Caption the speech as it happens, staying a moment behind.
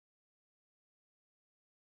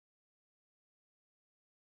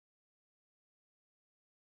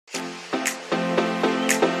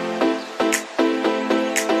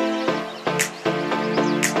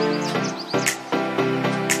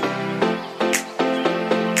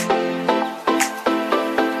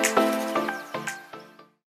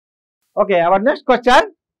Okay, our next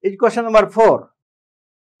question is question number 4.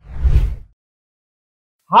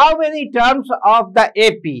 How many terms of the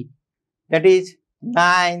AP, that is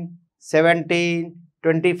 9, 17,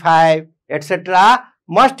 25, etc.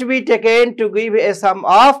 must be taken to give a sum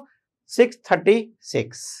of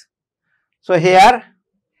 636? So here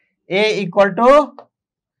A equal to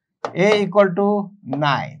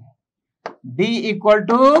 9, D equal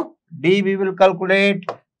to, D we will calculate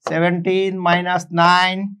 17 minus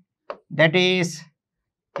 9, that is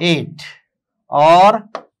 8, or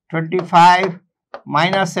 25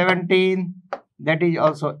 minus 17, that is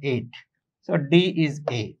also 8. So D is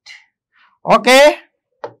 8. Okay.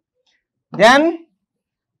 Then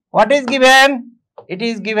what is given? It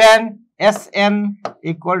is given Sn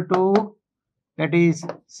equal to, that is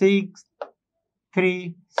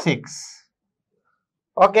 636.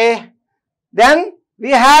 Okay. Then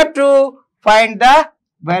we have to find the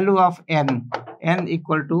value of n. N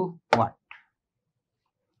equal to what?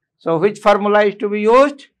 So which formula is to be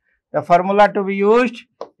used? The formula to be used,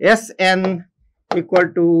 Sn equal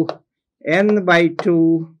to n by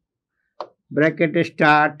 2 bracket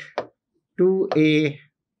start 2a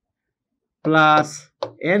plus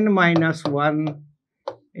n minus 1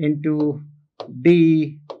 into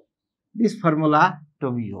d. This formula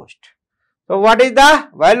to be used. So what is the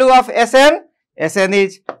value of Sn? Sn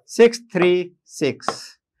is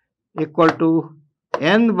 636 equal to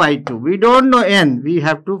n by 2. We don't know n, we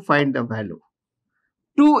have to find the value.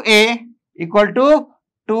 2a equal to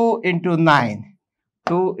 2 into 9.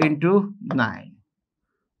 2 into 9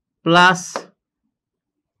 plus,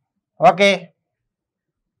 okay,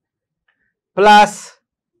 plus,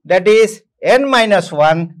 that is n minus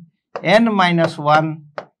 1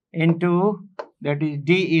 into, that is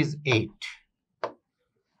d is 8.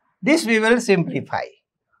 This we will simplify.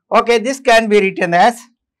 Okay, this can be written as,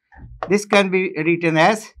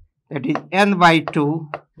 that is n by 2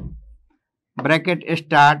 bracket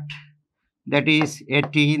start, that is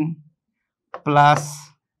 18 plus,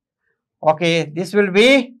 okay, this will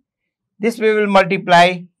be, this we will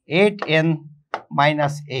multiply 8n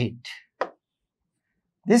minus 8.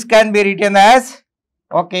 This can be written as,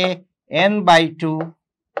 okay, n by 2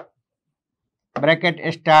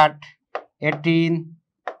 bracket start 18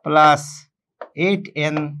 plus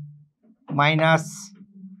 8n minus,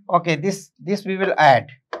 okay, this we will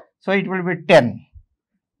add. So it will be 10.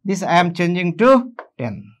 This I am changing to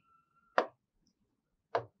 10.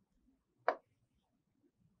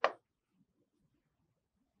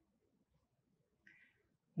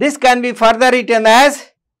 This can be further written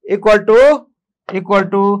as equal to,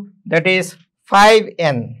 that is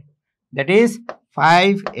 5n. That is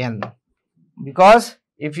 5n. Because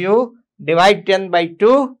if you divide 10 by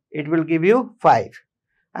 2, it will give you 5.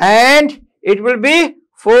 And it will be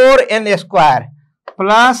 4n square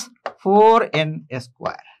plus 4n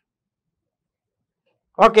square.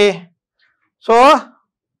 Okay. So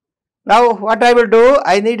now what I will do,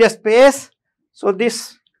 I need a space. So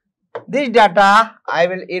this data I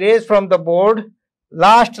will erase from the board.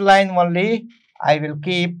 Last line only I will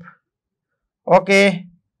keep. Okay.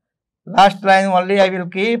 Last line only I will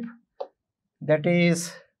keep. That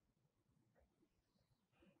is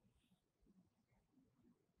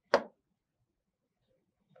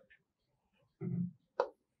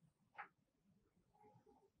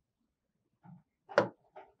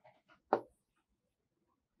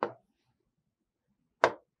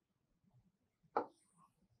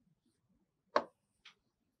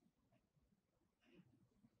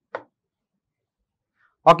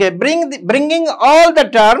okay, bringing all the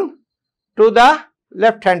term to the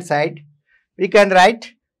left hand side, we can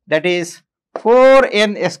write, that is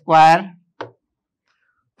 4n square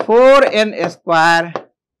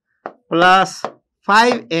plus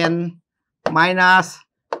 5n minus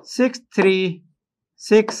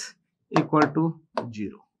 636 equal to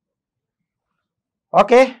 0.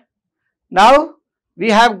 Okay. Now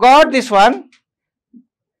we have got this one.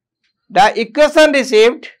 The equation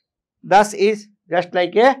received thus is just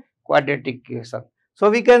like a quadratic equation. So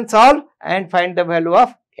we can solve and find the value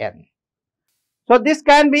of n. So this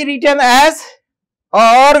can be written as,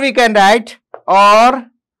 or we can write, or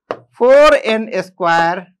 4n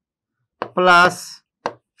square plus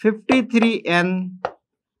 53n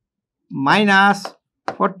minus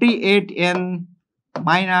 48n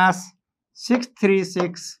minus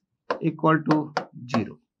 636 equal to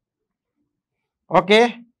 0.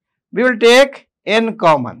 Okay. We will take n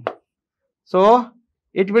common. So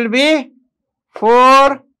it will be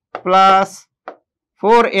 4 plus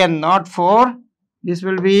 4n, not 4. This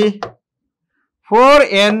will be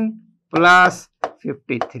 4n plus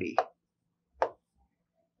 53.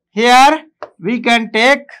 Here we can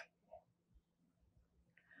take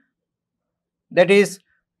that is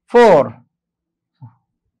 4.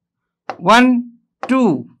 1,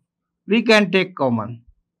 2, we can take common.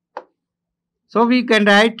 So we can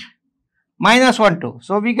write minus 1, 2.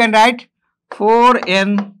 So we can write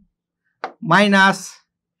 4n minus,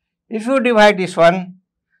 if you divide this one,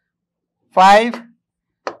 5,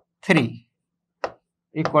 3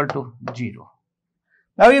 equal to 0.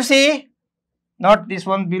 Now you see, not this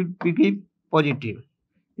one will be positive.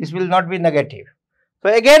 This will not be negative.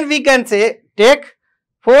 So again we can say, take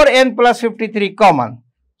 4n plus 53 common.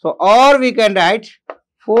 So or we can write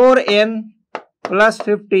 4n plus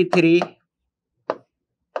 53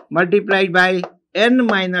 multiplied by n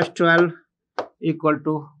minus 12 equal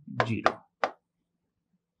to 0.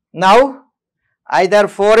 Now either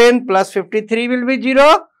 4n plus 53 will be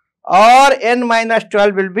 0 or n minus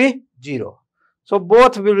 12 will be 0. So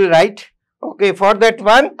both we will write. Okay, for that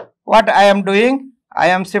one, what I am doing, I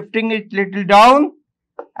am shifting it little down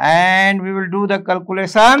and we will do the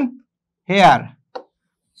calculation here.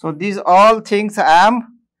 So these all things I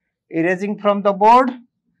am erasing from the board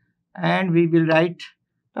and we will write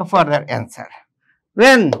the further answer.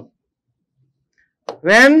 When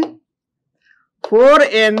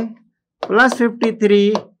 4n plus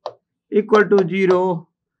 53 equal to 0,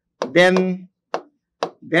 then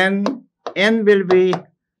n will be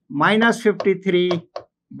minus 53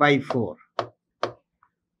 by 4.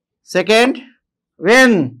 Second,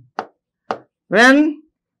 when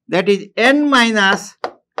that is n minus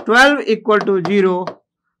 12 equal to 0,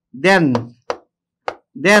 then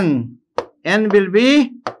n will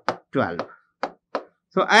be 12.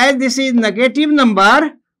 So as this is negative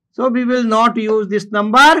number, so we will not use this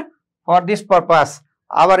number for this purpose.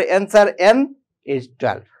 Our answer n is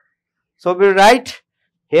 12. So we will write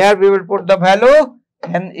here, we will put the value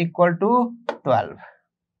n equal to 12.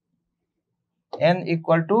 N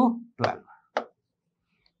equal to 12.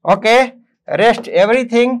 Okay, rest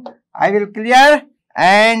everything I will clear,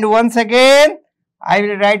 and once again I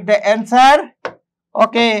will write the answer.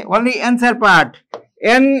 Okay, only answer part,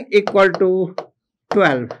 n equal to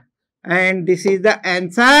 12, and this is the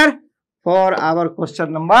answer for our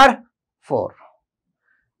question number 4.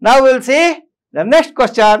 Now we will see the next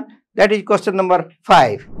question, that is question number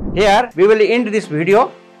 5. Here we will end this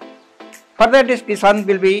video. Further discussion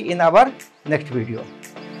will be in our next video.